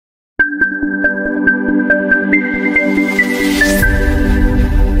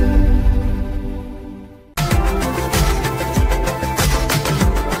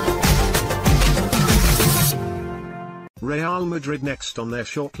Madrid Next on their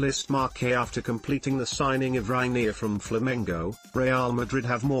shortlist marquee. After completing the signing of Reinier from Flamengo, Real Madrid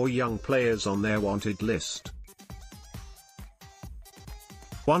have more young players on their wanted list.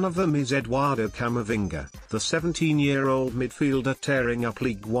 One of them is Eduardo Camavinga, the 17-year-old midfielder tearing up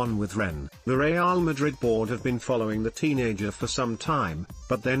Ligue 1 with Rennes. The Real Madrid board have been following the teenager for some time,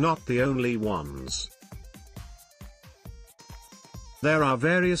 but they're not the only ones. There are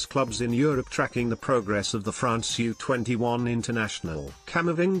various clubs in Europe tracking the progress of the France U21 international.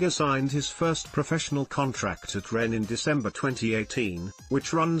 Camavinga signed his first professional contract at Rennes in December 2018,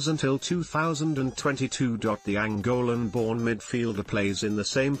 which runs until 2022. The Angolan-born midfielder plays in the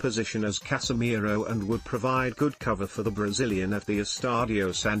same position as Casemiro and would provide good cover for the Brazilian at the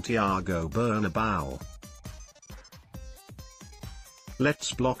Estadio Santiago Bernabeu.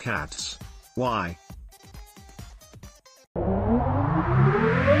 Let's block ads. Why?